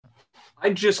I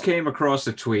just came across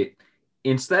a tweet.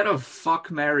 Instead of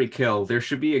fuck, marry, kill, there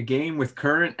should be a game with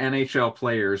current NHL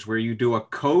players where you do a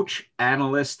coach,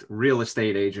 analyst, real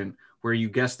estate agent, where you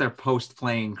guess their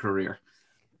post-playing career.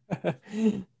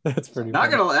 That's pretty Not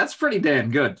funny. gonna. That's pretty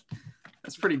damn good.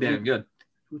 That's pretty damn good.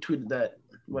 Who tweeted that?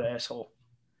 What asshole?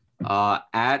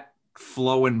 At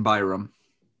Flo and Byram.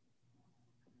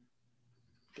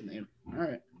 Good name. All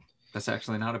right. That's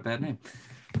actually not a bad name.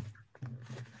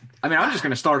 I mean, I'm just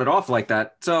going to start it off like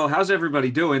that. So, how's everybody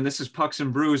doing? This is Pucks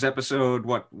and Brews episode,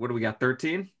 what do we got,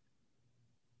 13?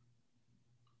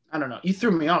 I don't know. You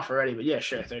threw me off already, but yeah,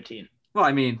 sure, 13. Well,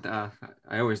 I mean, I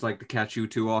always like to catch you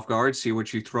two off guard, see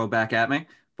what you throw back at me.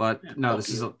 But Yeah, no,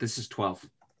 fuck this is 12.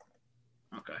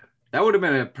 Okay. That would have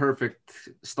been a perfect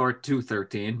start to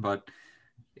 13, but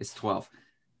it's 12.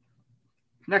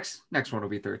 Next one will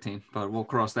be 13, but we'll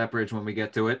cross that bridge when we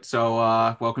get to it. So,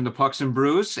 welcome to Pucks and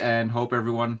Brews, and hope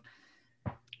everyone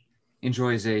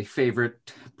enjoys a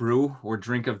favorite brew or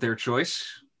drink of their choice.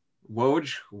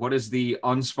 Woj, what is the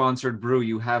unsponsored brew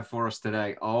you have for us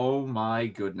today? Oh my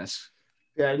goodness.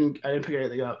 Yeah, I didn't pick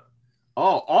anything up.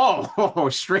 Oh,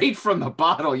 straight from the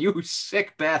bottle, you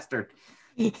sick bastard.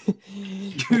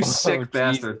 You sick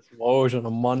bastard. Woj on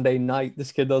a Monday night.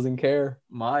 This kid doesn't care.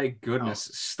 My goodness,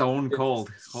 stone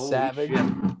cold. Holy Savage.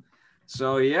 shit.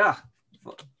 So yeah.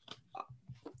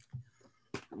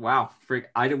 Wow, freak!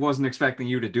 I wasn't expecting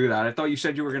you to do that. I thought you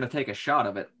said you were going to take a shot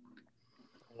of it.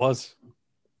 Was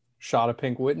shot of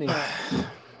Pink Whitney.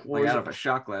 Like out of a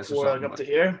shot glass or Like something. up to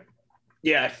here?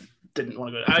 Yeah, I didn't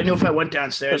want to go. I knew if I went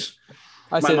downstairs,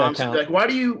 I my say mom that would count. be like, why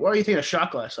are you taking a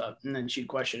shot glass up? And then she'd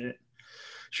question it.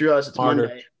 She realized it's Smarter.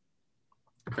 Monday.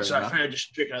 Fair So I enough. figured I'd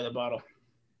just drink out of the bottle.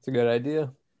 It's a good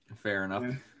idea. Fair enough.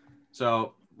 Yeah.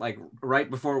 So, like right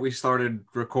before we started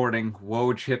recording,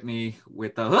 Woj hit me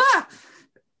with the "Ah!"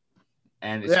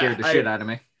 and it scared the shit out of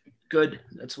me. Good.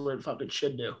 That's what it fucking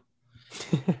should do.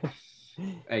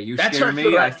 Hey, you That's scare what me,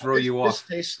 feel I like. throw you off.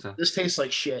 This tastes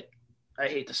like shit. I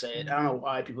hate to say it. I don't know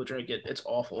why people drink it. It's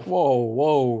awful.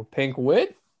 Whoa, Pink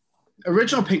Whit?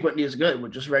 Original Pink Whitney is good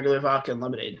with just regular vodka and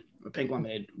lemonade. Or pink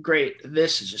lemonade. Great.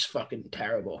 This is just fucking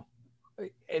terrible.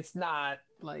 It's not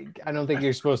like I don't think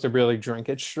you're supposed to really drink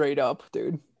it straight up,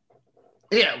 dude.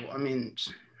 Yeah, well, I mean,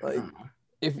 I Like don't know.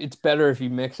 if it's better if you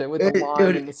mix it with the Dude.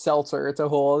 lime and the seltzer. It's a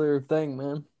whole other thing,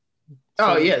 man.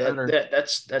 Oh So yeah, better.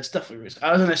 that's definitely reason.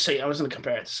 I was gonna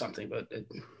compare it to something, but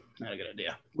not a good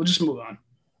idea. We'll just move on.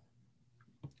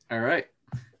 All right.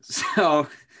 So,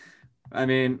 I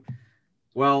mean,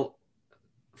 well,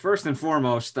 first and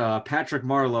foremost, Patrick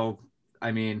Marleau.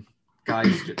 I mean, guys,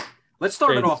 let's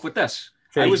start it James. off with this.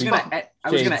 James, I was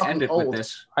you- gonna end it with old.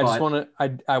 this. I just but- want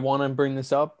to. I want to bring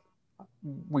this up.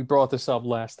 We brought this up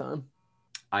last time.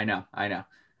 I know.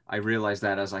 I realized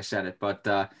that as I said it, but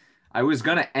I was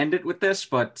gonna end it with this,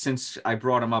 but since I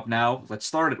brought him up now, let's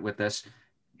start it with this.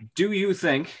 Do you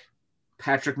think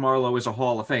Patrick Marleau is a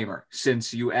Hall of Famer?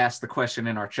 Since you asked the question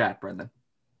in our chat, Brendan.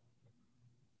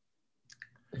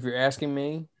 If you're asking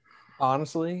me,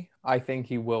 honestly, I think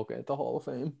he will get the Hall of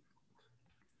Fame.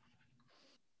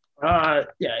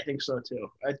 Yeah, I think so too.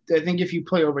 I think if you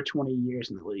play over 20 years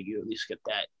in the league, you at least get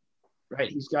that. Right?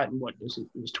 He's gotten what is it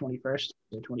his 21st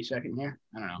or 22nd year?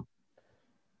 I don't know.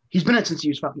 He's been it since he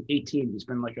was fucking 18. He's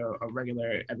been like a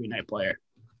regular every night player.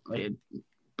 Like it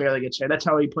barely gets there. That's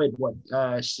how he played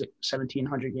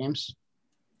 1,700 games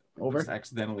over. Just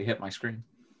accidentally hit my screen.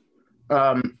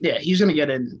 Yeah, he's gonna get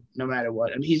in no matter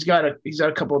what. I mean, he's got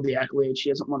a couple of the accolades. He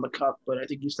hasn't won the cup, but I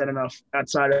think he's done enough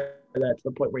outside of that to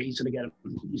the point where he's gonna get him.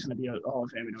 He's gonna be a Hall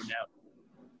of Famer, no doubt.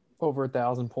 Over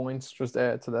 1,000 points. Just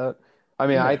add to that. I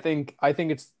mean, Yeah. I think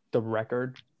it's the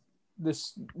record.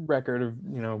 This record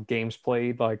of games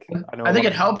played. Like I think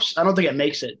it helps. I don't think it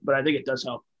makes it, but I think it does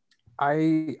help.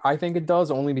 I think it does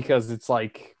only because it's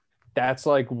like that's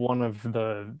like one of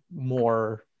the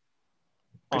more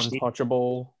Prestige.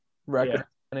 untouchable records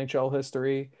in NHL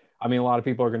history. I mean, a lot of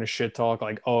people are going to shit talk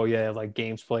like, oh yeah, like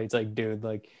games played. It's like, dude,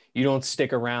 like you don't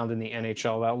stick around in the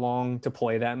NHL that long to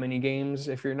play that many games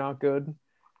if you're not good.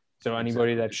 So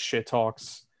anybody that shit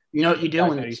talks, You know what you're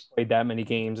doing? that he's played that many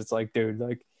games, it's like, dude,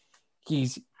 like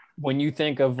when you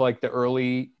think of like the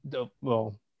early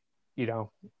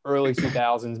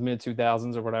 2000s, mid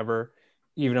 2000s or whatever,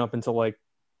 even up until like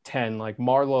 10, like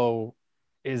Marleau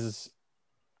is,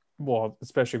 well,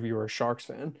 especially if you were a Sharks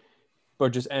fan, but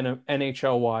just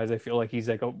NHL wise, I feel like he's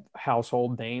like a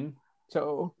household name.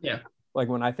 So Yeah. like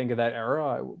when I think of that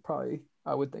era,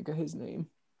 I would think of his name.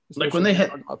 Like when they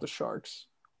Especially had- about the Sharks.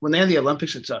 When they had the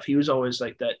Olympics and stuff, he was always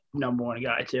like that number one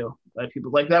guy too. Like people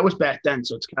like that was back then,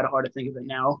 so it's kind of hard to think of it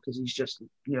now because he's just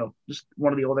just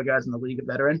one of the older guys in the league, a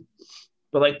veteran.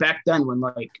 But like back then, when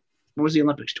like what was the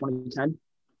Olympics? 2010.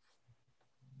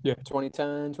 Yeah,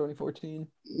 2010, 2014.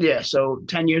 Yeah, so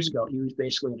 10 years ago, he was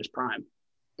basically in his prime,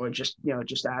 or just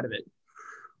just out of it.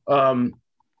 Um,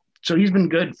 so he's been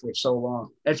good for so long.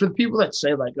 And for the people that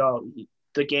say like, "Oh,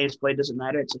 the games played doesn't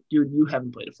matter," it's like, dude, you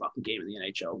haven't played a fucking game in the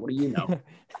NHL. What do you know?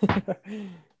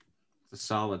 It's a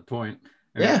solid point.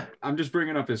 I mean, Yeah. I'm just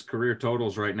bringing up his career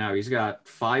totals right now. He's got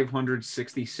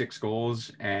 566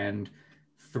 goals and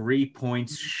 3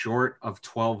 points short of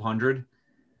 1,200.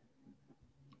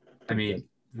 I mean, Good.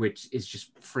 which is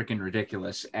just freaking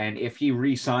ridiculous. And if he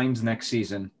re-signs next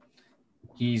season,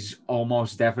 he's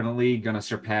almost definitely going to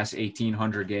surpass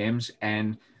 1,800 games.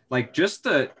 And like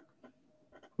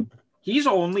he's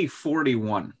only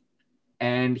 41,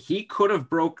 and he could have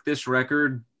broke this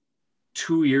record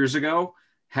 2 years ago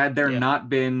had there not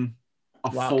been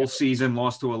a full season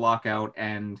lost to a lockout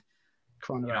and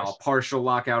a partial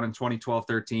lockout in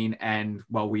 2012-13. And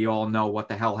well, we all know what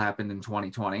the hell happened in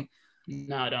 2020.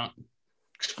 No, I don't.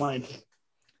 Explain.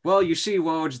 Well, you see,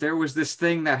 Woj, there was this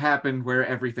thing that happened where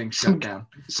everything shut down.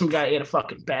 Some guy ate a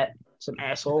fucking bat. Some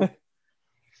asshole.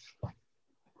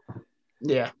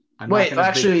 Yeah. Wait,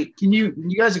 actually, can you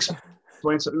guys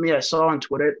explain something to me? I saw on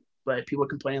Twitter, like people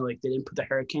complaining like they didn't put the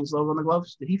Hurricanes logo on the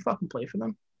gloves. Did he fucking play for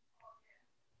them?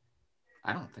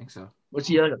 I don't think so. Was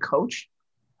he like a coach?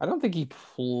 I don't think he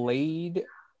played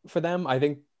for them. I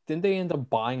think didn't they end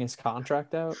up buying his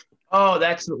contract out? Oh,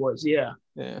 that's what it was. Yeah.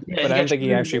 But I don't think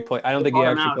he actually played. I don't think he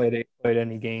actually played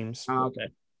any games. Oh, okay,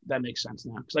 that makes sense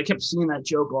now because I kept seeing that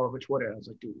joke all over Twitter. I was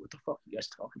like, dude, what the fuck are you guys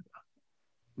talking about?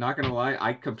 Not gonna lie,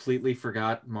 I completely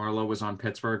forgot Marleau was on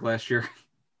Pittsburgh last year.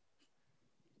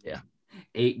 Yeah.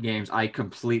 8 games. I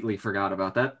completely forgot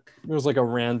about that. It was like a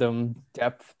random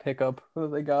depth pickup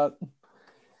that they got.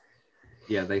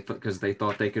 Yeah, because they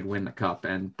thought they could win the cup,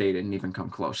 and they didn't even come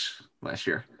close last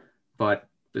year. But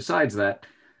besides that,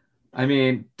 I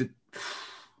mean,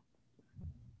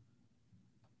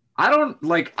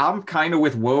 I'm kind of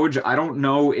with Woj. I don't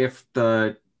know if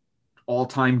the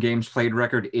all-time games played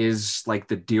record is like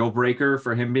the deal breaker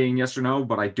for him being yes or no,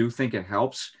 but I do think it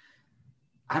helps.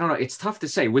 I don't know. It's tough to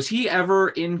say. Was he ever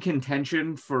in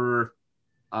contention for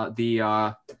not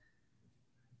the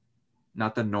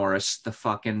Norris,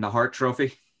 the Hart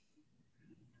Trophy?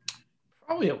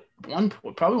 Probably at one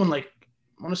point. Probably when I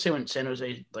want to say when San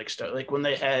Jose started, like when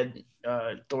they had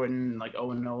Thornton, like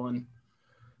Owen Nolan,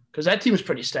 because that team is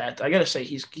pretty stacked. I gotta say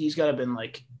he's got to been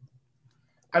like.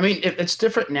 I mean, it's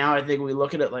different now. I think we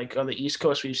look at it like on the East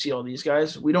Coast, we see all these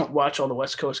guys. We don't watch all the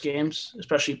West Coast games,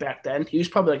 especially back then. He was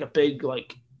probably like a big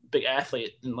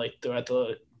athlete in throughout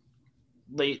the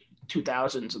late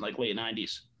 2000s and late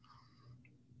 90s.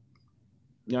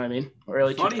 You know what I mean? Or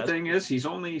early. The funny thing is, he's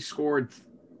only scored.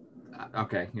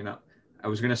 Okay, I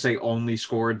was gonna say only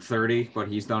scored 30, but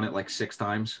he's done it 6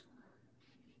 times.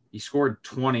 He scored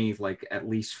 20, at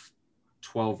least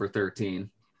 12 or 13.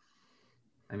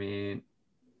 I mean.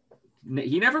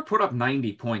 He never put up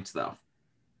 90 points, though.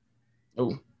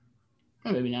 Oh,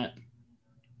 maybe not.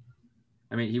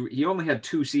 I mean, he only had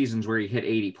 2 seasons where he hit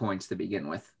 80 points to begin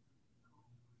with.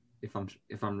 If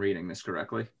I'm reading this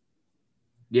correctly.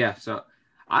 Yeah, so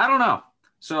I don't know.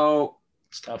 So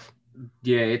it's tough.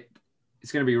 Yeah,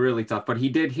 it's going to be really tough. But he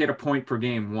did hit a point per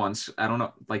game once. I don't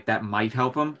know, that might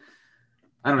help him.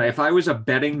 I don't know. If I was a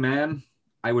betting man,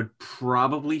 I would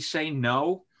probably say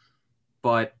no.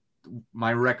 But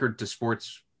my record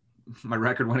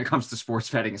when it comes to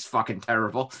sports betting is fucking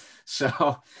terrible.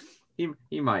 So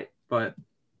he might, but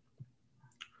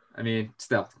I mean,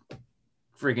 still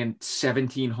friggin'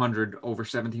 over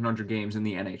 1,700 games in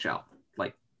the NHL.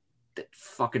 That's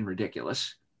fucking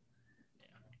ridiculous.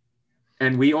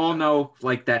 And we all know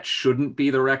that shouldn't be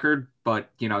the record,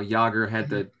 but Jágr had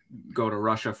to go to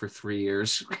Russia for 3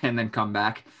 years and then come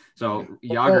back. So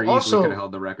Jágr easily could have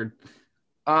held the record.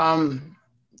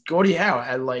 Gordie Howe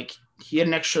had he had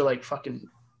an extra fucking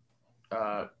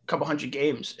couple hundred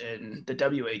games in the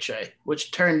WHA,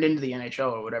 which turned into the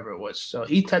NHL or whatever it was. So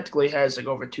he technically has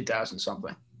over 2,000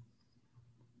 something.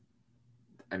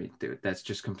 I mean, dude, that's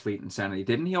just complete insanity.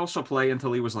 Didn't he also play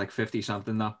until he was 50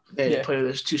 something though? Yeah, he played with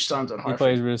his 2 sons on Hartford. He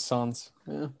plays with his sons.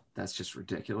 Yeah, that's just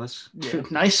ridiculous. Yeah.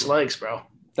 Nice legs, bro.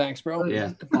 Thanks, bro.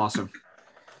 Yeah, awesome.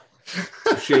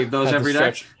 Shave those every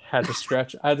day. Had to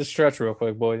stretch. I had to stretch real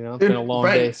quick, boy. It's been a long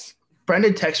day.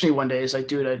 Brendan texted me one day. He's like,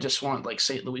 dude, I just want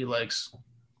St. Louis legs.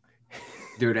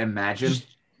 Dude, imagine.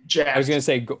 Jacked. I was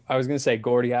gonna say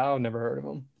Gordie Howe. Never heard of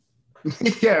him.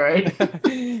 Yeah, right.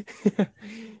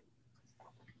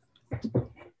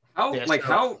 How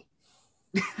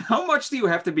much do you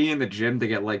have to be in the gym to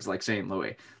get legs like St.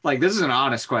 Louis? This is an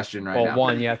honest question now. Well,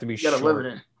 one, you have to be you gotta short. live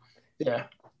it in. Yeah.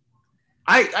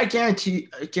 I guarantee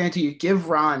you, give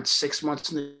Ron 6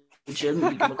 months in the gym,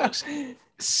 and he can look like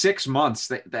 6 months.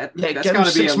 That's get got him to be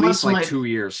 6 at months least like in my- 2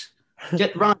 years.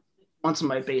 get Ron once in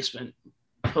my basement.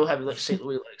 He'll have like St.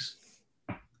 Louis legs.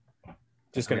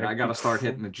 I got to start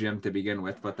hitting the gym to begin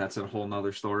with, but that's a whole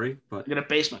nother story. But Get a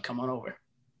basement. Come on over.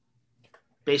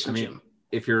 Basement gym.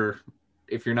 if you're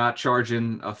not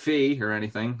charging a fee or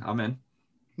anything, I'm in.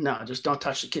 No, just don't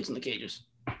touch the kids in the cages.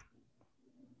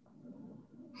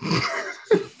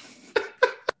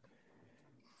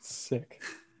 Sick.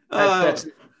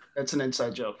 That's an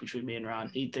inside joke between me and Ron.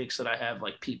 He thinks that I have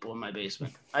like people in my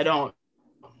basement. I don't.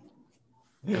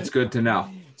 That's good to know.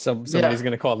 Somebody's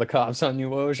gonna call the cops on you,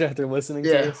 Woj, after listening to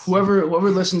Yeah, this. whoever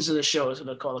listens to the show is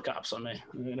gonna call the cops on me.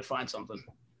 We're gonna find something.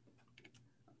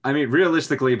 I mean,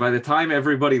 realistically, by the time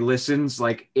everybody listens,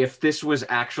 like if this was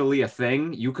actually a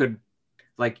thing, you could,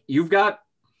 like, you've got,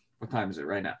 what time is it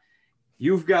right now?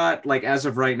 You've got, like, as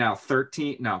of right now,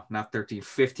 15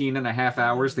 and a half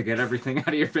hours to get everything out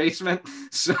of your basement.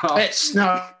 So It's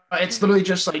literally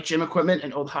just like gym equipment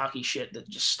and old hockey shit that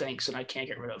just stinks and I can't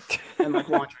get rid of. And like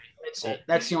laundry. That's it.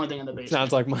 That's the only thing in the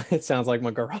basement. It sounds like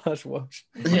my garage, Woj.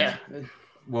 Yeah.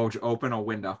 Woj, open a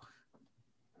window.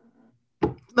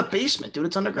 The basement, dude.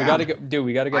 It's underground.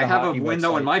 We gotta get I a have a hockey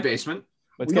window website. in my basement.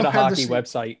 Let's We get a don't have hockey the same-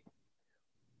 website.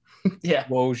 Yeah.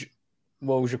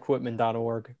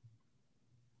 Wojequipment.org.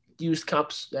 Used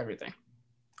cups, everything.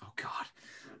 Oh God.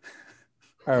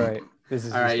 All right. This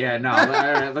is All right. Yeah. No. All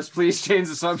right. Let's please change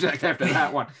the subject after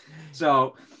that one.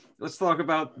 So let's talk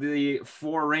about the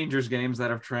 4 Rangers games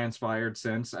that have transpired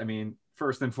since. I mean,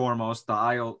 first and foremost, the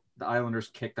Islanders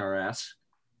kicked our ass.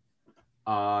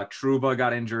 Trouba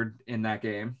got injured in that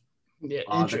game. Yeah.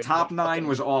 The top 9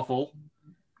 was awful.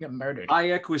 Got murdered.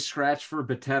 Hayek was scratched for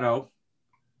Boteto,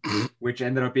 which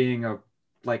ended up being a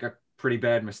pretty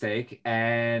bad mistake.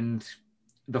 And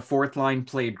the 4th line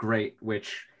played great,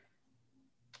 which,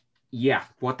 yeah,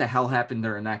 what the hell happened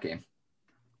during that game?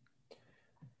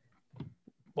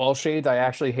 Well, Shades, I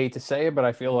actually hate to say it, but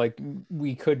I feel like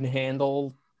we couldn't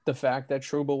handle the fact that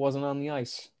Trouba wasn't on the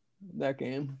ice that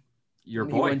game. Your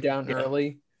He boy went down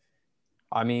early.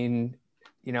 I mean,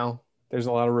 there's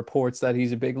a lot of reports that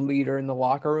he's a big leader in the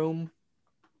locker room.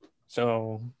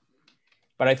 So,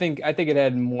 but I think it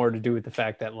had more to do with the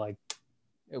fact that like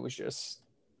it was just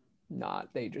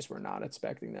they just were not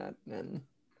expecting that, and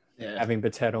having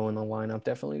Boteto in the lineup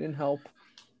definitely didn't help.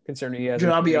 Considering he has, Dude,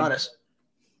 I'll be honest.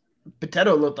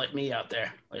 Potato looked like me out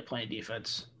there, like playing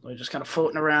defense. Like just kind of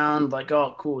floating around, like,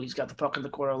 oh, cool, he's got the puck in the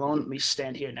corner alone. Let me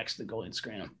stand here next to the goalie and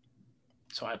screen him.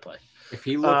 That's how I play. If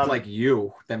he looked like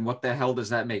you, then what the hell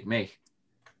does that make me?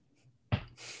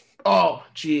 Oh,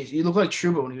 geez. You look like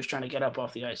Trouba when he was trying to get up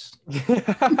off the ice.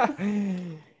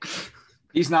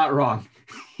 He's not wrong.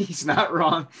 He's not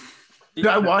wrong. Dude,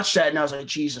 I watched that and I was like,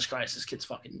 Jesus Christ, this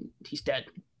kid's he's dead.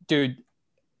 Dude,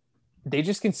 they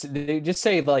just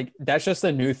say like that's just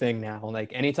a new thing now.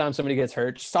 Like anytime somebody gets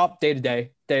hurt, stop day to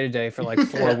day for like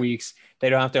 4 weeks. They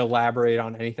don't have to elaborate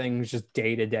on anything. It's just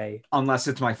day to day. Unless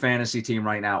it's my fantasy team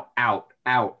right now. Out.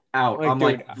 Like, I'm dude,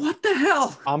 like, what the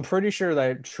hell? I'm pretty sure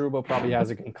that Trouba probably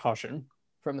has a concussion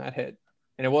from that hit.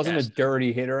 And it wasn't a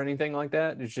dirty hit or anything like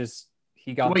that. It's just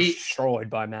he got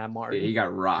destroyed by Matt Martin. Yeah, he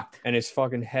got rocked. And his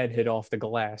fucking head hit off the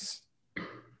glass.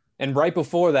 And right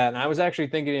before that, and I was actually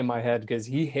thinking in my head because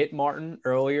he hit Martin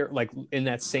earlier, like in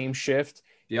that same shift.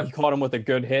 Yep. He caught him with a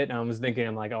good hit. And I was thinking,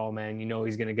 I'm like, oh man,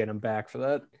 he's going to get him back for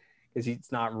that. Because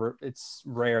it's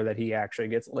rare that he actually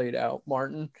gets laid out,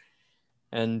 Martin.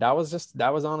 And that was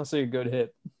honestly a good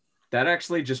hit. That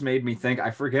actually just made me think,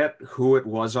 I forget who it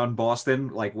was on Boston,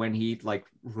 like when he took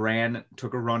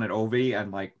a run at Ovi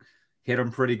and like hit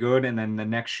him pretty good. And then the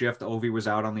next shift, Ovi was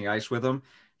out on the ice with him,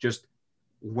 just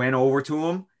went over to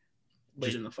him,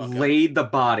 laid the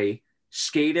body,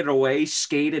 skated away,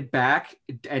 skated back,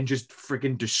 and just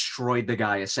freaking destroyed the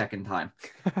guy a second time.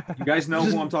 You guys know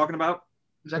who I'm talking about?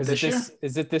 Is that this year?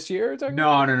 Is it this year?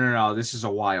 No. This is a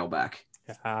while back.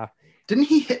 Didn't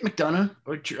he hit McDonough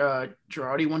or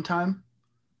Girardi one time?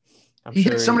 He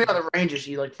hit somebody on the Rangers.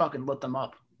 He like fucking lit them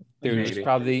up. Dude,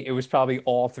 it was probably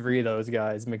all 3 of those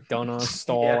guys: McDonough,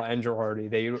 Stahl, and Girardi.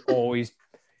 They would always,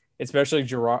 especially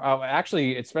Girardi. Oh,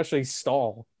 actually, especially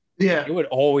Stahl. Yeah, he would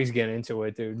always get into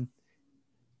it, dude.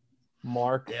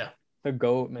 Mark, the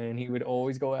GOAT, man, he would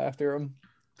always go after him.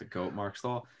 The GOAT, Mark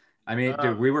Stahl. I mean,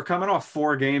 dude, we were coming off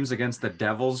 4 games against the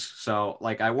Devils, so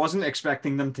like I wasn't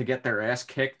expecting them to get their ass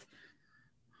kicked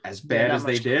as bad as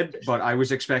they did, but I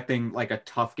was expecting like a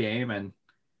tough game, and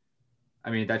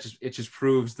I mean it just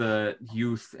proves the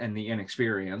youth and the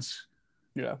inexperience.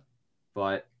 Yeah.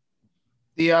 But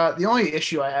The only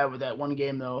issue I have with that one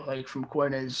game though, like from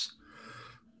Quinn, is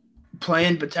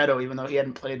playing Potato, even though he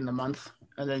hadn't played in a month.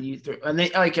 And then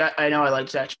I know I like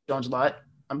Zach Jones a lot.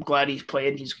 I'm glad he's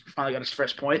played. He's finally got his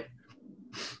first point.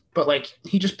 But like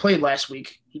he just played last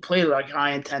week. He played like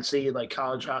high intensity, like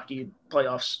college hockey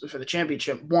playoffs for the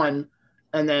championship, won,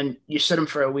 and then you sit him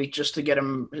for a week just to get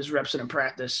him his reps in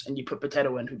practice, and you put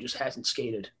Potato in, who just hasn't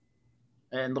skated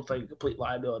and looked like a complete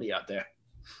liability out there.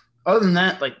 Other than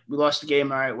that, like we lost the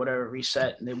game, all right, whatever,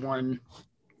 reset, and they won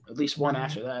at least one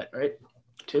after that, right?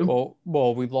 Two.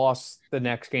 Well, we lost the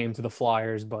next game to the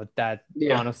Flyers, but that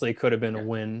honestly could have been a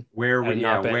win.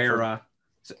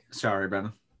 Sorry,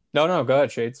 Brennan. No, go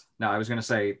ahead, Shades. No, I was going to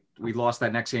say we lost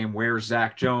that next game where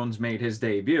Zach Jones made his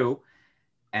debut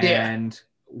and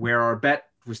where our bet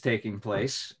was taking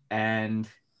place. And,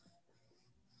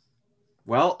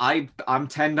 well, I'm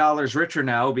 $10 richer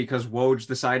now because Woj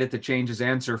decided to change his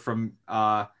answer from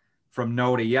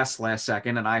no to yes last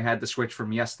second, and I had to switch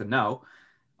from yes to no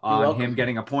on him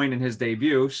getting a point in his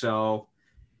debut. So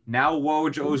now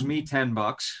Woj owes me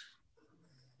 $10,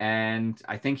 and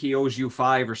I think he owes you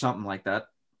 $5 or something like that.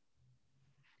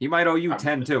 He might owe you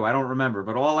 10 too. I don't remember,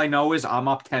 but all I know is I'm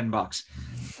up $10.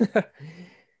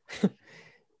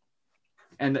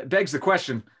 And it begs the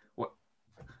question: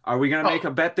 are we going to make a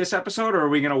bet this episode, or are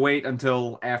we going to wait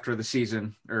until after the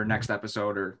season or next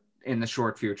episode or in the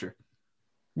short future?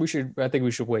 I think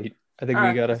we should wait. I think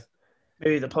we gotta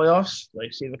maybe the playoffs.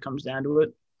 Like, see if it comes down to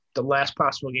it. The last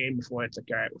possible game before it's like,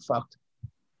 all right, we're fucked.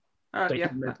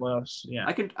 Playoffs. Yeah,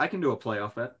 I can do a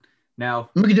playoff bet now.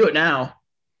 We can do it now.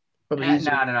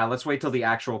 No. Let's wait till the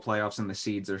actual playoffs and the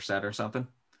seeds are set or something.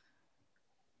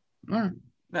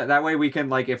 That way we can,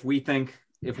 like, if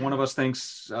one of us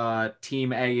thinks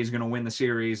Team A is going to win the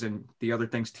series and the other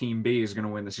thinks Team B is going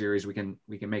to win the series, we can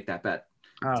make that bet.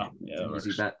 It's an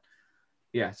easy bet.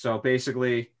 Yeah. So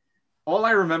basically, all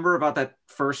I remember about that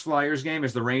first Flyers game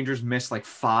is the Rangers missed like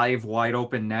 5 wide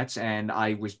open nets, and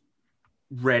I was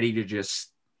ready to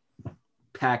just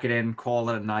pack it in, call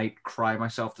it a night, cry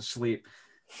myself to sleep.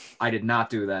 I did not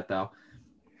do that though.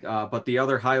 But the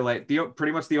other highlight,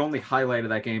 pretty much the only highlight of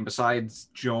that game, besides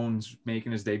Jones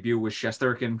making his debut, was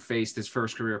Shesterkin faced his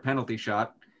first career penalty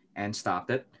shot and stopped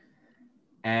it.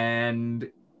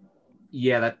 And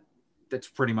yeah, that's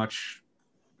pretty much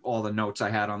all the notes I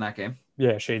had on that game.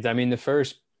 Yeah, Shades. I mean, the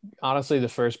first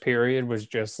period was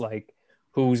just like,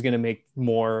 who's going to make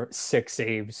more 6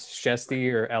 saves,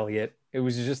 Shesty or Elliott? It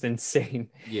was just insane.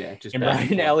 Yeah, just and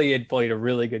Brian Elliott played a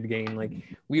really good game. Like,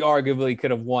 we arguably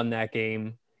could have won that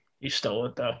game. He stole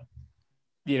it though.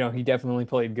 You know, he definitely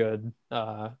played good.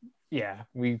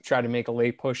 We tried to make a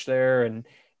late push there, and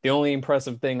the only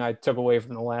impressive thing I took away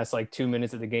from the last like 2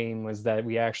 minutes of the game was that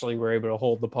we actually were able to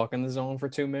hold the puck in the zone for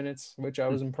 2 minutes, which I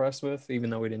was impressed with, even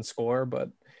though we didn't score. But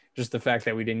just the fact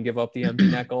that we didn't give up the empty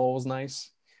net goal was nice.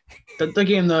 The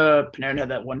game, the Panarin had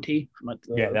that 1T from like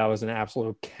that was an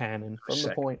absolute cannon from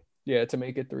the point. Yeah, to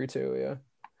make it 3-2.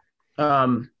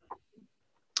 Yeah.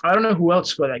 I don't know who else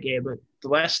scored that game, but the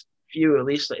last few, at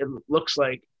least, it looks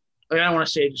like I don't want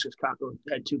to say just because Kakko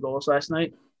had 2 goals last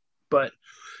night, but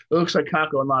it looks like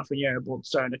Kakko and Lafreniere are both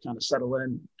starting to kind of settle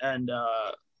in and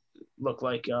look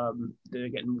like they're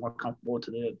getting more comfortable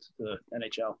to the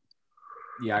NHL.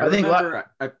 Yeah, I think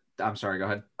I'm sorry, go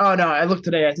ahead. Oh, no, I looked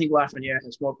today. I think Lafreniere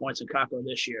has more points than Kakko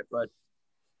this year, but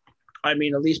I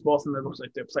mean, at least both of them, it looks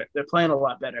like they're playing a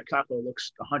lot better. Kakko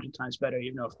looks 100 times better,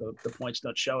 even though if the points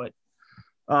don't show it.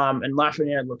 And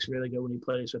Lafreniere looks really good when he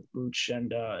plays with Buch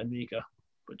and Mika,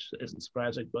 which isn't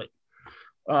surprising, but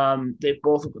they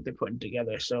both look what they're putting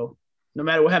together. So no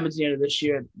matter what happens at the end of this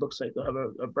year, it looks like they'll have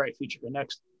a bright future for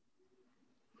next.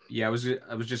 Yeah, I was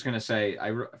just gonna say,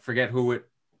 I forget who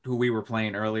we were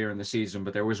playing earlier in the season,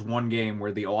 but there was one game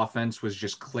where the offense was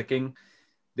just clicking.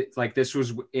 Like, this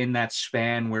was in that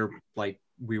span where like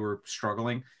we were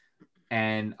struggling,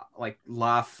 and like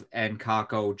Laf and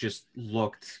Kakko just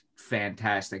looked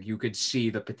fantastic. You could see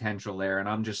the potential there, and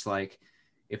I'm just like,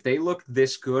 if they look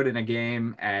this good in a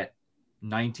game at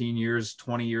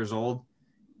 20 years old,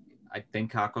 I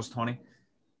think Kakko's 20,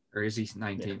 or is he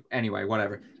 19? Yeah. Anyway,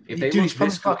 whatever. If they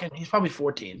he's probably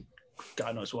 14.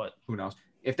 God knows what. Who knows?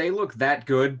 If they look that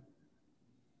good,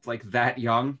 like that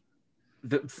young,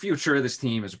 the future of this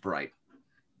team is bright.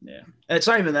 Yeah, and it's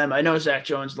not even them. I know Zach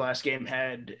Jones last game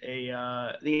had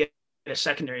a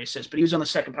secondary assist, but he was on the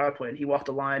second power play and he walked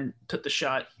the line, took the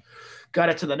shot, got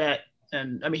it to the net,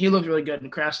 and I mean he looked really good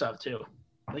in Krastov too.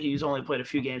 He's only played a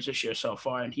few games this year so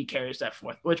far, and he carries that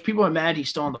fourth. Which people are mad he's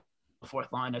still on the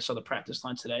fourth line. I saw the practice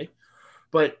line today,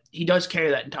 but he does carry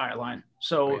that entire line.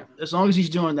 So as long as he's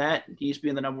doing that, he's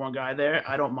being the number one guy there.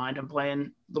 I don't mind him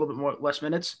playing a little bit less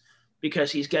minutes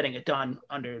because he's getting it done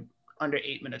under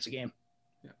 8 minutes a game.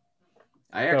 Yeah.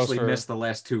 I actually missed the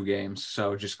last 2 games,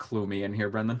 so just clue me in here,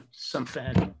 Brendan. Some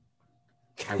fan.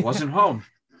 I wasn't home.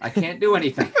 I can't do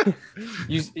anything.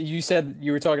 You said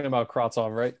you were talking about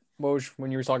Kravtsov, right, Woj,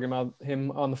 when you were talking about him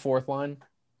on the 4th line?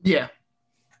 Yeah.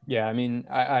 Yeah, I mean,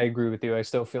 I agree with you. I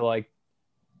still feel like,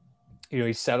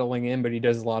 he's settling in, but he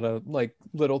does a lot of like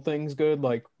little things good.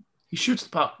 Like he shoots the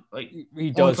puck. Like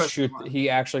he does shoot. He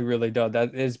actually really does.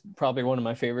 That is probably one of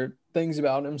my favorite things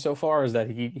about him so far is that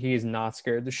he is not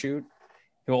scared to shoot.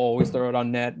 He'll always throw it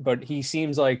on net, but he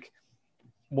seems like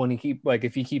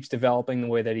if he keeps developing the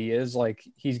way that he is, like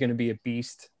he's going to be a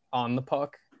beast on the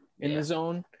puck in the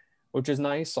zone, which is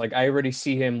nice. Like I already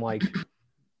see him like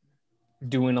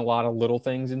doing a lot of little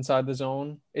things inside the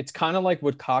zone. It's kind of like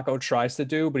what Kakko tries to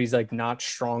do, but he's like not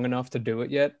strong enough to do it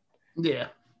yet. Yeah.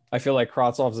 I feel like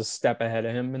Kravtsov's a step ahead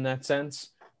of him in that sense,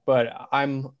 but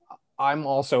I'm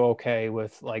also okay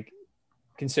with like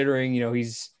considering,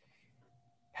 he's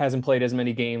hasn't played as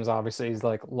many games. Obviously he's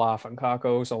like Laf and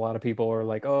Kakko. So a lot of people are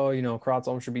like, oh,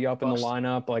 Kravtsov should be up in the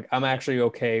lineup. Like I'm actually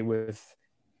okay with,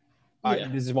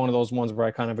 this is one of those ones where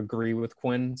I kind of agree with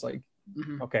Quinn. It's like,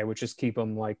 okay, we'll just keep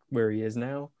him like where he is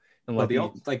now. And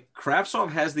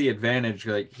Kravtsov has the advantage.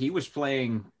 Like he was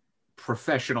playing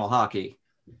professional hockey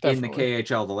in the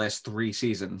KHL the last 3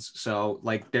 seasons. So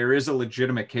like there is a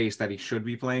legitimate case that he should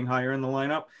be playing higher in the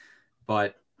lineup,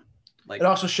 but like it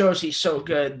also shows he's so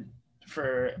good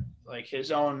for like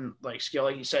his own like skill.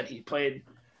 Like you said, he played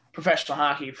professional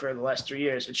hockey for the last 3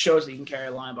 years. It shows that he can carry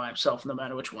a line by himself no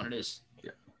matter which one it is.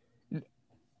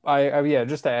 I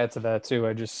just to add to that too,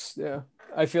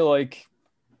 I feel like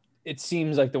it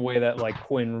seems like the way that like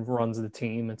Quinn runs the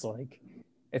team,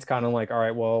 it's kind of like, all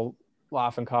right, well,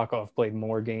 Laf and Kakko have played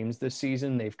more games this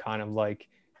season. They've kind of like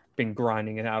been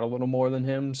grinding it out a little more than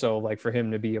him. So like for him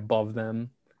to be above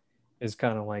them is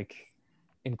kind of like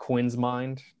in Quinn's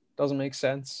mind doesn't make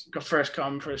sense. Like a first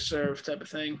come, first serve type of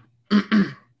thing.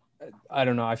 I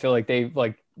don't know. I feel like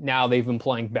now they've been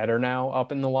playing better now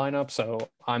up in the lineup, so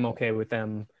I'm okay with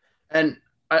them. And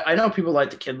I know people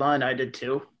like the kid line. I did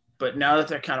too. But now that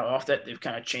they're kind of off that, they've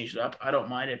kind of changed it up. I don't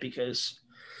mind it because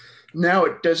now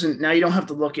you don't have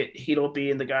to look at Heedle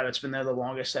being the guy that's been there the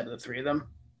longest out of the 3 of them,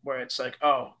 where it's like,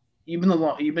 oh, you've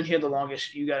been here the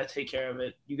longest. You got to take care of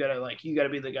it. You got to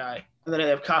be the guy. And then I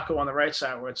have Kakko on the right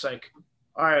side where it's like,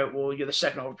 all right, well, you're the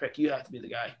second overall pick. You have to be the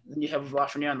guy. Then you have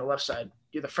Lafreniere on the left side.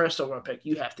 You're the first overall pick.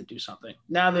 You have to do something.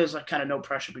 Now there's like kind of no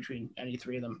pressure between any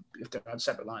 3 of them if they're on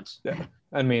separate lines. Yeah.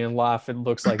 I mean, Laf, it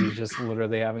looks like he's just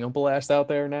literally having a blast out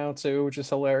there now too, which is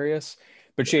hilarious.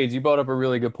 But Shades, you brought up a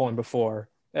really good point before.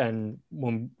 And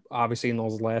when obviously in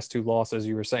those last 2 losses,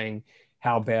 you were saying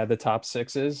how bad the top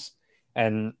 6 is.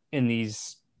 And in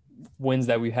these wins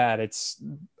that we had, it's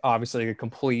obviously a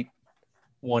complete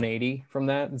 180 from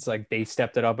that. It's like they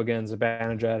stepped it up again.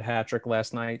 Zibanejad hat trick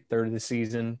last night, 3rd of the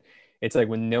season. It's like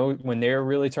when they're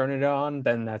really turning it on,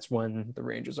 then that's when the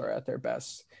Rangers are at their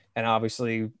best. And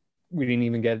obviously we didn't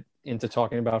even get into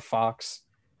talking about Fox.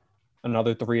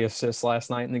 Another 3 assists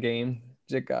last night in the game.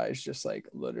 That guy's just like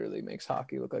literally makes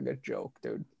hockey look like a joke,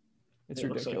 dude. It's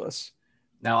ridiculous.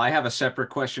 Now I have a separate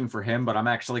question for him, but I'm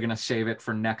actually going to save it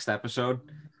for next episode.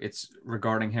 It's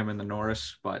regarding him and the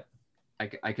Norris, but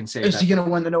I can say is he going to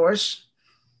win the Norris?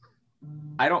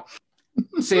 I don't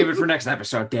save it for next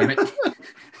episode. Damn it.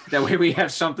 That way we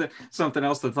have something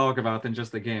else to talk about than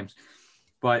just the games.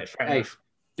 But hey,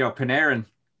 Panarin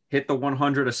hit the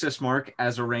 100 assist mark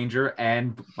as a Ranger,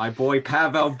 and my boy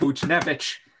Pavel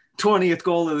Buchnevich, 20th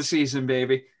goal of the season,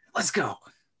 baby. Let's go.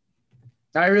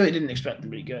 I really didn't expect him to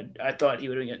be good. I thought he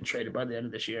would have been getting traded by the end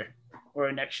of this year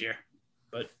or next year,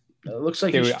 but it looks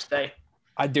like he should stay.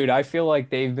 I feel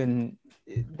like they've been.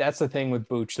 That's the thing with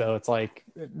Booch, though. It's like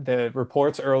the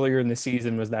reports earlier in the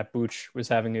season was that Booch was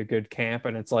having a good camp,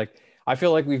 and it's like I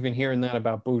feel like we've been hearing that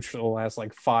about Booch for the last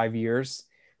like 5 years.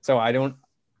 So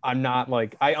I'm not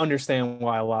like I understand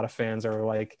why a lot of fans are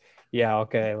like, yeah,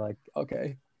 okay, like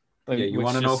okay. Yeah, you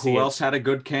want to know who else had a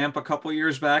good camp a couple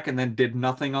years back and then did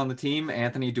nothing on the team?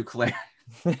 Anthony Duclair.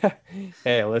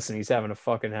 Hey, listen, he's having a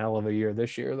fucking hell of a year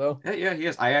this year, though. Yeah, he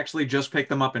is. I actually just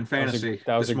picked him up in fantasy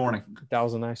this morning. That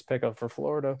was a nice pickup for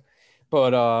Florida.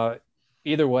 But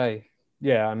either way,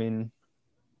 yeah, I mean,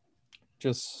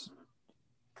 just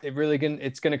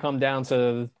it's going to come down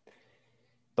to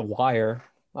the wire.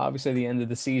 Obviously, the end of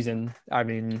the season. I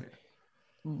mean,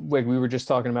 like we were just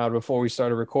talking about before we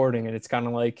started recording, and it's kind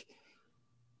of like,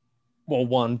 well,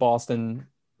 Boston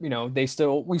we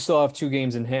still have 2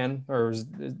 games in hand, or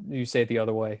you say it the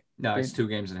other way? No, it's 2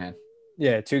 games in hand.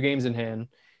 Yeah, 2 games in hand.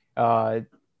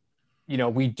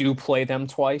 We do play them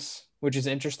twice, which is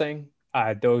interesting.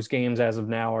 Those games as of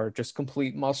now are just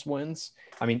complete must wins.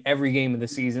 I mean, every game of the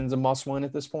season's a must win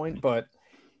at this point, but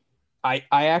I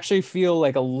actually feel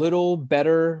like a little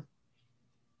better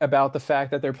about the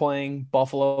fact that they're playing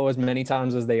Buffalo as many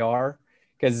times as they are,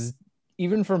 because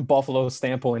even from Buffalo's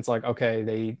standpoint, it's like,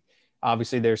 okay,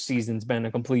 obviously their season's been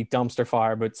a complete dumpster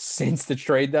fire, but since the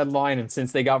trade deadline and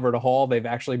since they got rid of Hall, they've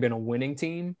actually been a winning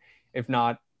team, if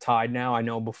not tied now. I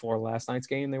know before last night's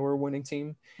game, they were a winning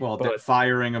team. Well, the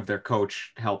firing of their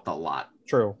coach helped a lot.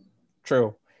 True.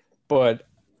 But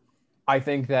I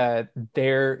think that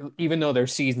even though their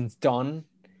season's done,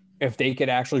 if they could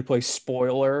actually play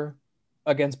spoiler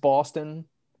against Boston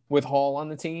with Hall on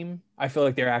the team, I feel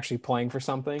like they're actually playing for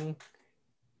something,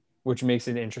 which makes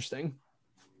it interesting.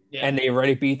 Yeah. And they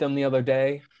already beat them the other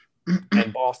day,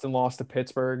 and Boston lost to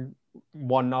Pittsburgh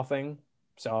 1-0.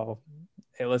 So,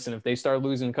 hey, listen, if they start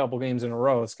losing a couple games in a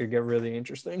row, it's going to get really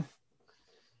interesting.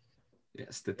 Yeah,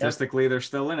 statistically, they're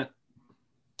still in it.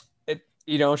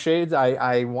 Shades,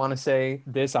 I want to say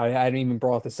this. I hadn't even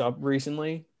brought this up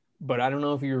recently, but I don't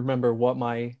know if you remember what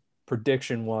my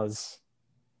prediction was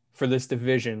for this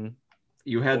division.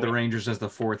 You had the Rangers as the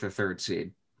 4th or 3rd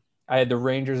seed. I had the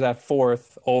Rangers at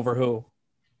 4th over who?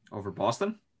 Over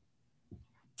Boston? Yep.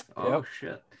 Oh,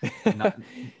 shit.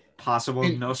 Possible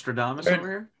Nostradamus over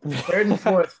here? 3rd and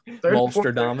 4th.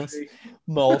 Mulstradamus.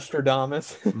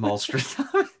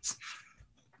 Mulstradamus.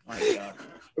 My God.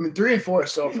 I mean, 3 and 4 are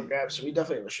still up for grabs, so we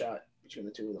definitely have a shot between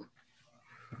the 2 of them.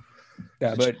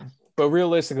 Yeah, but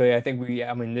realistically, I think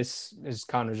this is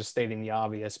kind of just stating the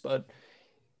obvious, but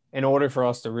in order for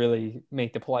us to really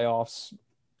make the playoffs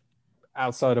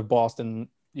outside of Boston,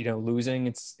 losing,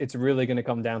 it's really going to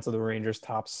come down to the Rangers'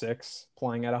 top 6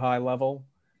 playing at a high level.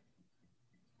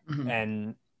 Mm-hmm.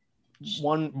 And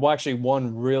one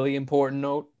really important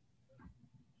note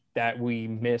that we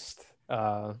missed,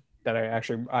 that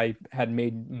I had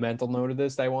made mental note of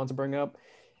this that I wanted to bring up.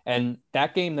 And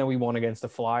that game that we won against the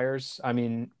Flyers, I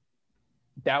mean,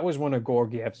 that was one of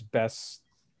Georgiev's best.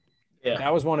 Yeah.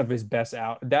 That was one of his best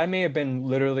that may have been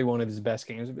literally one of his best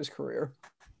games of his career.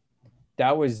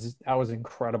 That was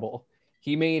incredible.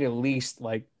 He made at least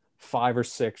like 5 or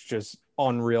 6 just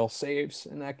unreal saves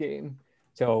in that game.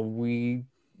 So we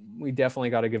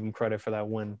definitely got to give him credit for that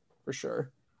win for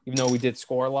sure. Even though we did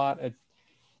score a lot,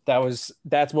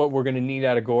 that's what we're going to need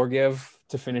out of Georgiev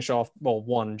to finish off,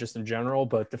 one, just in general,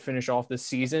 but to finish off this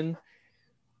season.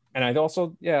 And I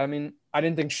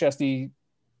didn't think Shesty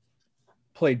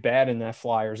played bad in that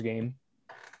Flyers game.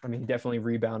 I mean, he definitely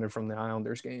rebounded from the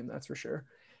Islanders game, that's for sure.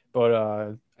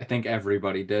 But I think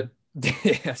everybody did.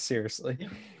 Yeah, seriously.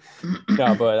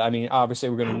 No, but I mean, obviously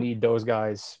we're going to need those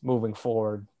guys moving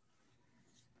forward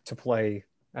to play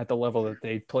at the level that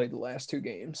they played the last 2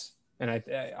 games. And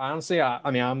I honestly,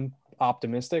 I'm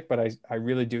optimistic, but I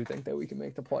really do think that we can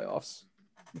make the playoffs.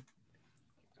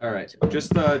 All right.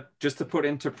 Just to put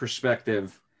into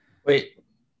perspective. Wait.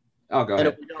 Oh, go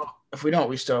ahead. If we don't,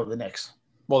 we still have the Knicks.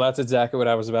 Well, that's exactly what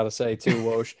I was about to say too,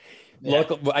 Woj. Yeah.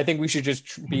 Look, I think we should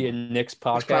just be a Knicks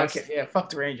podcast. Yeah, fuck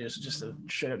the Rangers. Just a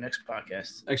straight up Knicks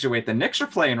podcast. Actually, wait. The Knicks are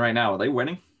playing right now. Are they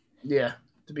winning? Yeah.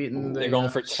 They're going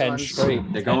for 10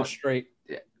 straight. They're going straight.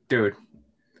 Yeah. Dude,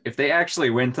 if they actually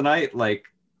win tonight,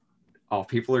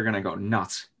 people are going to go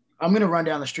nuts. I'm going to run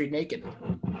down the street naked.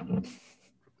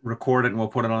 Record it and we'll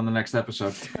put it on the next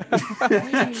episode.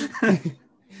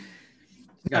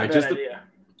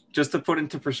 Just to put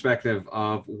into perspective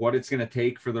of what it's going to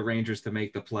take for the Rangers to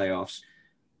make the playoffs,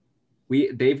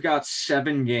 they've got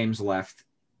 7 games left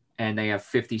and they have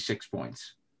 56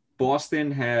 points.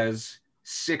 Boston has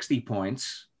 60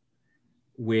 points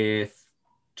with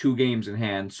 2 games in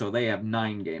hand, so they have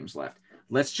 9 games left.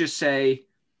 Let's just say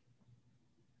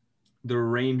the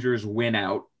Rangers win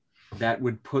out. That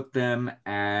would put them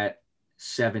at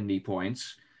 70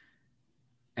 points.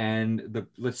 And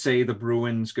let's say the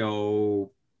Bruins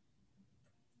go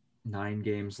 9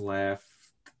 games left.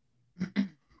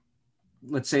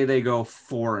 Let's say they go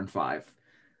 4-5.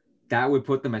 That would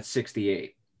put them at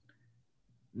 68.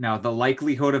 Now, the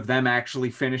likelihood of them actually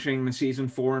finishing the season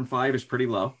 4-5 is pretty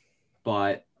low,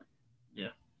 but yeah,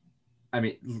 I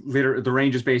mean, literally, the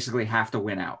Rangers basically have to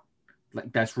win out.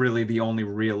 That's really the only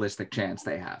realistic chance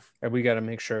they have. And we got to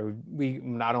make sure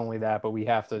not only that, but we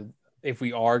have to, if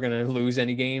we are going to lose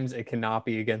any games, it cannot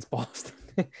be against Boston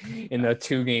in the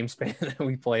 2-game span that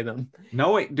we play them.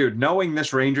 Knowing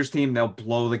this Rangers team, they'll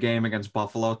blow the game against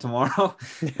Buffalo tomorrow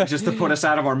just to put us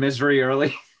out of our misery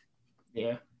early.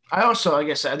 Yeah. I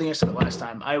guess I think I said it last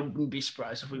time. I wouldn't be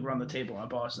surprised if we run the table on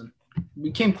Boston.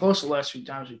 We came close the last few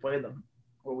times we played them,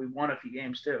 or we won a few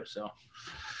games too. So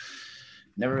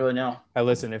never really know.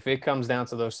 Listen, if it comes down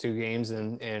to those two games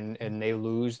and they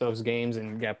lose those games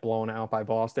and get blown out by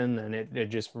Boston, then it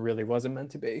just really wasn't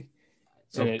meant to be.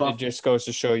 So And it just goes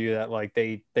to show you that like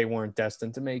they weren't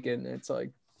destined to make it. And it's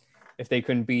like if they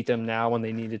couldn't beat them now when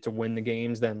they needed to win the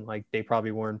games, then like they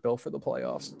probably weren't built for the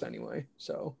playoffs anyway.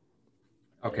 So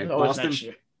okay, Always Boston. next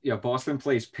year. Yeah, Boston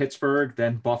plays Pittsburgh,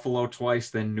 then Buffalo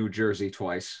twice, then New Jersey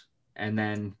twice, and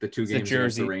then the two It's the games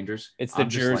against the Jersey- Rangers. it's the I'm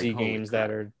just like, Jersey holy games crap.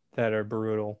 that are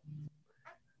brutal.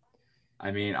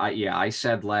 I mean, I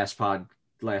said last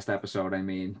episode, I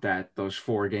mean, that those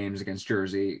 4 games against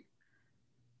Jersey,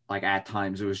 like at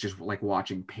times it was just like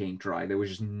watching paint dry. There was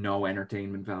just no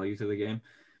entertainment value to the game.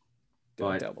 The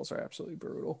But Devils are absolutely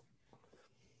brutal.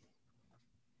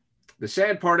 the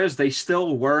sad part is they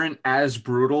still weren't as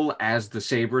brutal as the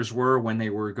Sabres were when they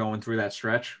were going through that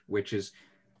stretch, which is,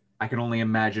 I can only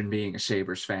imagine being a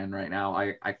Sabres fan right now.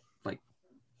 I like,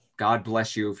 God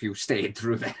bless you if you stayed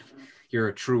through that. You're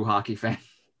a true hockey fan.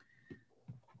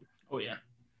 Oh yeah.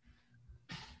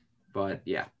 But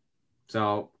yeah,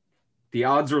 so the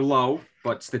odds are low,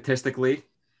 but statistically,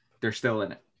 they're still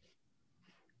in it.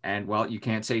 And well, you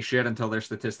can't say shit until they're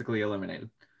statistically eliminated.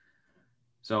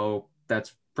 So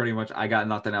that's pretty much, I got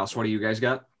nothing else. What do you guys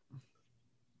got?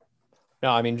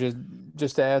 No, I mean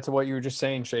just to add to what you were just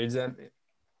saying, Shades, that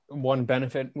one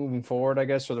benefit moving forward, I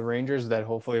guess, for the Rangers is that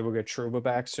hopefully we'll get Trouba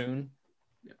back soon.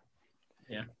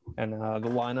 Yeah. And the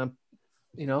lineup,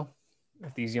 you know,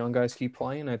 if these young guys keep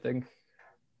playing, I think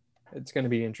it's going to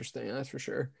be interesting. That's for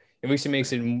sure. At least it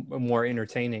makes it a more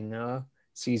entertaining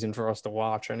season for us to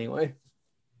watch anyway.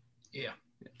 Yeah,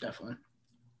 definitely.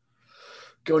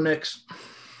 Go Knicks.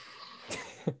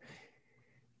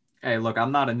 Hey, look,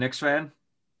 I'm not a Knicks fan.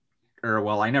 Or,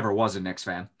 well, I never was a Knicks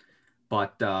fan.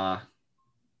 But,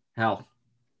 hell,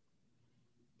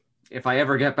 if I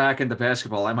ever get back into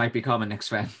basketball, I might become a Knicks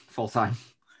fan full time.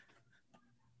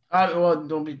 Well,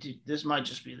 don't be. This might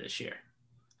just be this year.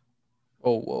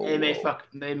 Oh, whoa. They may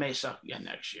suck again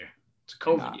next year. It's a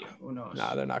COVID year. Who knows?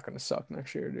 Nah, they're not going to suck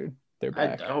next year, dude. They're I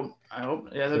back. hope. Yeah,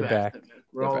 They're they're back. back.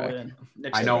 We're They're all back. in.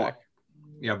 Knicks I are know. back.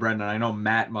 Yeah, Brendan, I know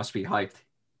Matt must be hyped.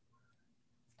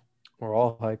 We're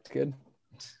all hyped, kid.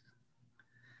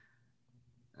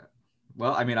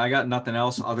 Well, I mean, I got nothing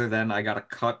else other than I got a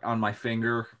cut on my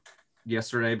finger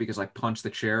yesterday because I punched the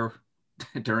chair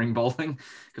during bowling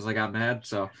because I got mad.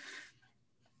 So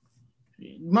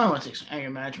You might want to take some anger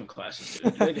management classes,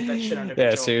 dude. You gotta get that shit under Yeah,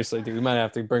 control. seriously, dude. We might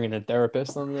have to bring in a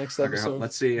therapist on the next okay, episode.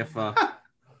 let's see if I'm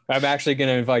actually going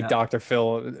to invite Yeah. Dr.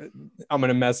 Phil. I'm going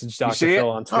to message Dr. see it? Phil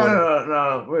on Oh, Twitter.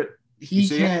 no. He You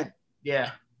see it? can't.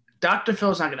 Yeah. Dr.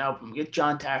 Phil's not going to help him. Get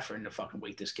John Taffer in to fucking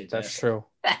wake this kid's That's ass. true.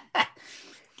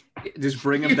 just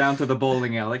bring him down to the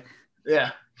bowling alley.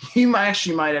 Yeah. He might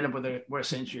end up with a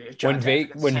worse injury. If John When Taffer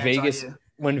gets his hands on you.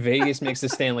 When Vegas makes the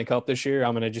Stanley Cup this year,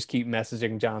 I'm going to just keep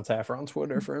messaging John Taffer on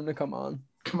Twitter for him to come on.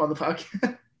 Come on the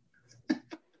podcast.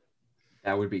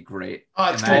 That would be great.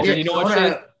 Oh, it's Imagine- good. You know what,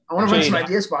 I want to run some Shane?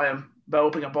 ideas by him about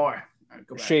opening a bar. All right,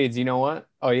 go back. Shades, you know what?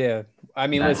 Oh, yeah. I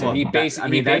mean, listen, Well, he that- basically,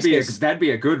 I mean, he that'd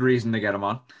be a good reason to get him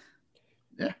on.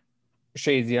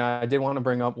 Shades, yeah, I did want to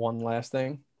bring up one last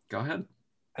thing. Go ahead.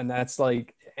 And that's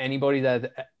like anybody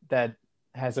that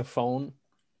has a phone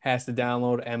has to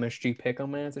download MSG Pick'em,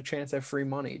 man. It's a chance at free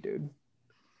money, dude.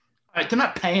 All right, they're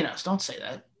not paying us. Don't say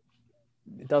that.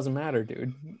 It doesn't matter,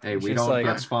 dude. Hey, It's we just don't like-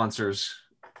 get sponsors.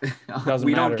 Doesn't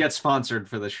we matter. don't get sponsored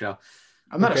for the show.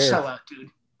 I'm not a Who cares? sellout, dude.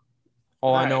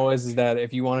 All I Right. know is that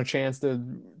if you want a chance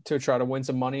to try to win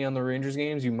some money on the Rangers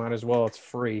games, you might as well. It's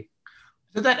free.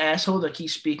 Is it that asshole that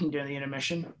keeps speaking during the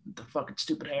intermission with the fucking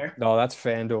stupid hair? No, that's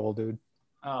FanDuel, dude.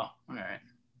 Oh, all right.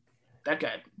 That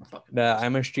guy. Fucking. The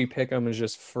MSG Pick'em is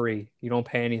just free. You don't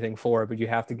pay anything for it, but you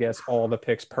have to guess all the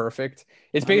picks perfect.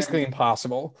 It's basically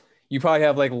impossible. You probably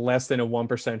have like less than a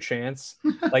 1% chance.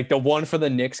 Like the one for the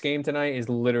Knicks game tonight is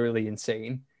literally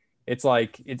insane. It's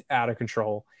like it's out of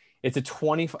control. It's a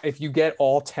 20. If you get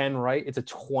all 10 right, it's a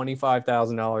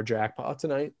 $25,000 jackpot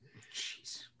tonight.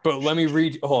 Jeez. But let me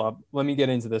read. Hold up. Let me get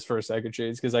into this for a second,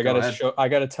 Shades, because I Go gotta ahead. show. I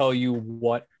gotta tell you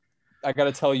what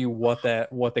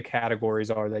the categories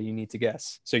are that you need to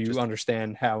guess, so you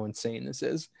understand how insane this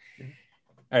is.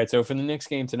 All right. So for the next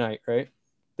game tonight, right?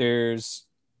 There's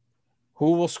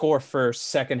who will score first,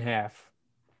 second half.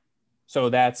 So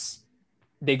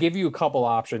they give you a couple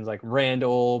options like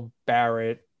Randall,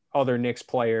 Barrett, other Knicks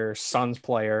player, Suns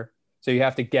player. So you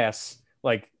have to guess.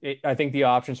 I think the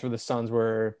options for the Suns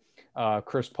were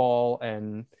Chris Paul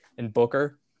and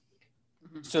Booker.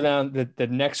 So now the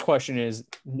next question is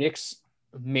Knicks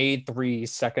made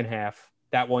threes second half.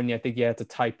 That one, I think you have to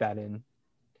type that in.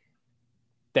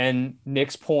 Then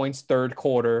Knicks points third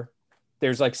quarter.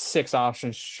 There's like 6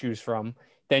 options to choose from.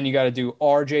 Then you got to do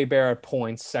RJ Barrett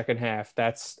points second half.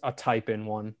 That's a type in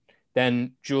one.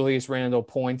 Then Julius Randle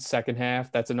points second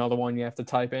half. That's another one you have to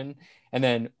type in. And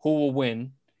then who will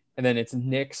win? And then it's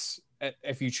Knicks.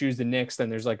 If you choose the Knicks, then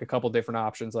there's like a couple different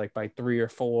options, like by 3 or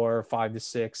 4, 5 to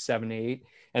 6, 7 to 8.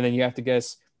 And then you have to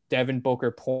guess Devin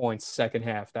Booker points second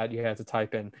half. That you have to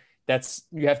type in.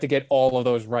 You have to get all of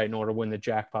those right in order to win the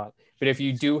jackpot. But if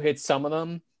you do hit some of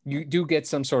them, you do get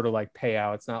some sort of like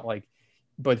payout. It's not like,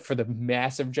 but for the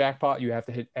massive jackpot, you have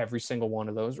to hit every single one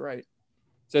of those right.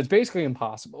 So it's basically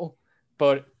impossible.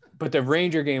 But the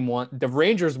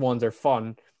Rangers ones are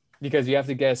fun because you have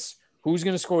to guess who's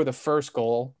going to score the first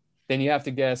goal. Then you have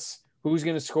to guess who's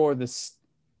going to score the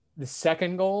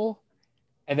second goal.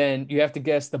 And then you have to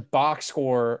guess the box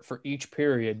score for each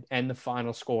period and the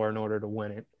final score in order to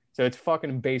win it. So it's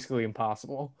fucking basically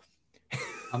impossible.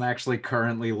 I'm actually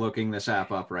currently looking this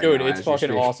app up right now. Dude, it's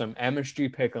fucking awesome.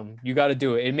 MSG Pick'em. You got to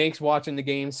do it. It makes watching the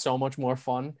games so much more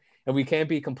fun. And we can't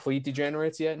be complete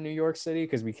degenerates yet in New York City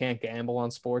because we can't gamble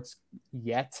on sports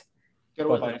yet.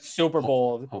 But by the Super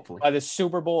Bowl, hopefully, by the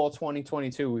Super Bowl of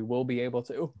 2022, we will be able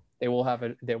to. They will have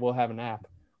an app,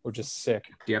 which is sick.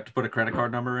 Do you have to put a credit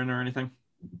card number in or anything?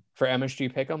 For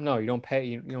MSG Pick'em? No, you don't pay.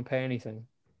 You don't pay anything.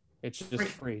 It's just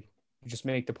free. You just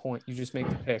make the point. You just make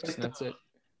the picks, and that's it.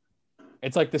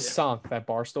 It's like the Sonk that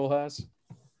Barstool has.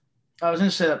 I was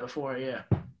going to say that before, yeah.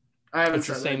 I haven't. It's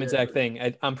the same exact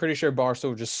thing. I'm pretty sure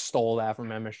Barstool just stole that from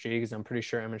MSG because I'm pretty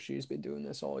sure MSG has been doing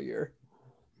this all year.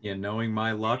 Yeah, knowing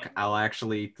my luck, I'll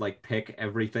actually like pick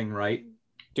everything right,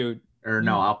 dude. Or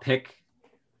no, I'll pick.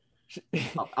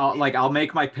 I'll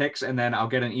make my picks and then I'll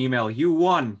get an email. You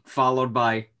won, followed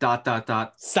by ...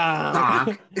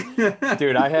 Sonk.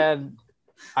 Dude,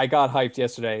 I got hyped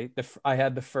yesterday. I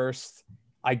had the first.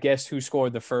 I guessed who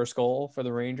scored the first goal for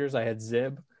the Rangers. I had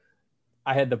Zib.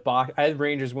 I had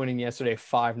Rangers winning yesterday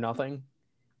 5-0.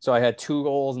 So I had 2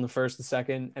 goals in the first and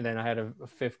second, and then I had a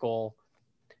 5th goal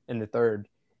in the third.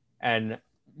 And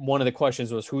one of the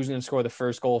questions was who's going to score the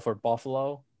first goal for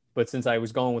Buffalo. But since I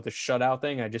was going with the shutout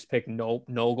thing, I just picked no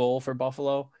goal for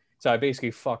Buffalo. So I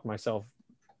basically fucked myself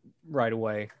right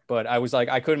away. But I was like,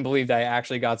 I couldn't believe that I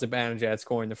actually got Zibanejad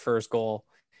scoring the first goal.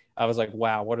 I was like,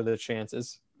 wow, what are the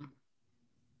chances?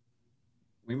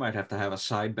 We might have to have a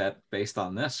side bet based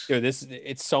on this. Dude,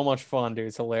 it's so much fun, dude.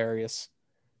 It's hilarious.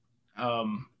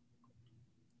 Do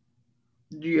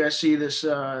you guys see this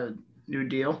new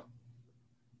deal?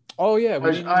 Oh yeah.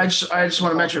 I just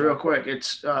want to mention real quick.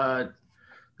 It's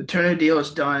the Turner deal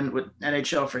is done with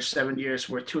NHL for 7 years,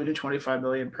 worth $225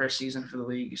 million per season for the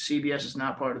league. CBS is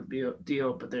not part of the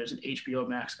deal, but there's an HBO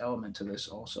Max element to this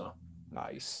also.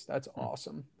 Nice. That's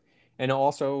awesome. And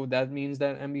also that means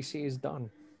that NBC is done.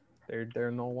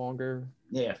 They're no longer.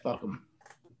 Yeah, fuck them.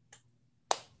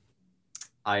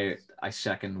 I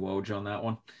second Woj on that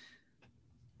one.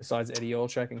 Besides Eddie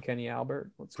Olczyk and Kenny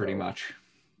Albert, pretty much.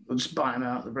 We'll just buy him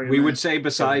out. We would say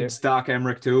besides Doc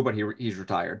Emrick too, but he's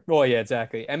retired. Well, yeah,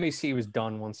 exactly. NBC was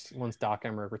done once Doc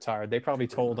Emrick retired. They probably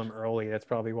told him early. That's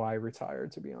probably why he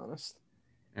retired, to be honest.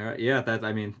 Yeah,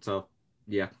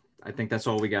 I think that's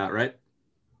all we got, right?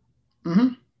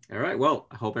 Mm-hmm. All right. Well,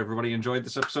 I hope everybody enjoyed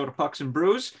this episode of Pucks and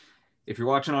Brews. If you're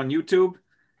watching on YouTube,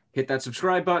 hit that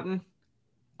subscribe button.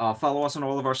 Follow us on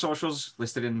all of our socials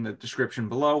listed in the description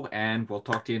below, and we'll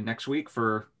talk to you next week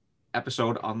for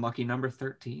episode unlucky number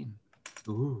 13.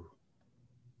 Ooh.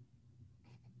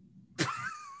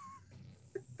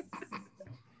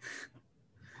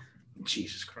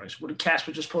 Jesus Christ. What did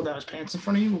Casper just pull down his pants in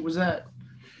front of you? What was that?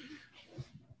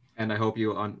 And I hope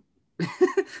you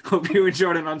hope you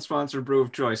enjoyed an unsponsored brew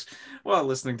of choice while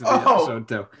listening to the episode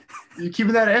too. You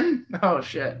keeping that in? Oh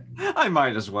shit. I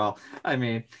might as well. I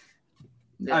mean,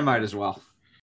 yeah. I might as well.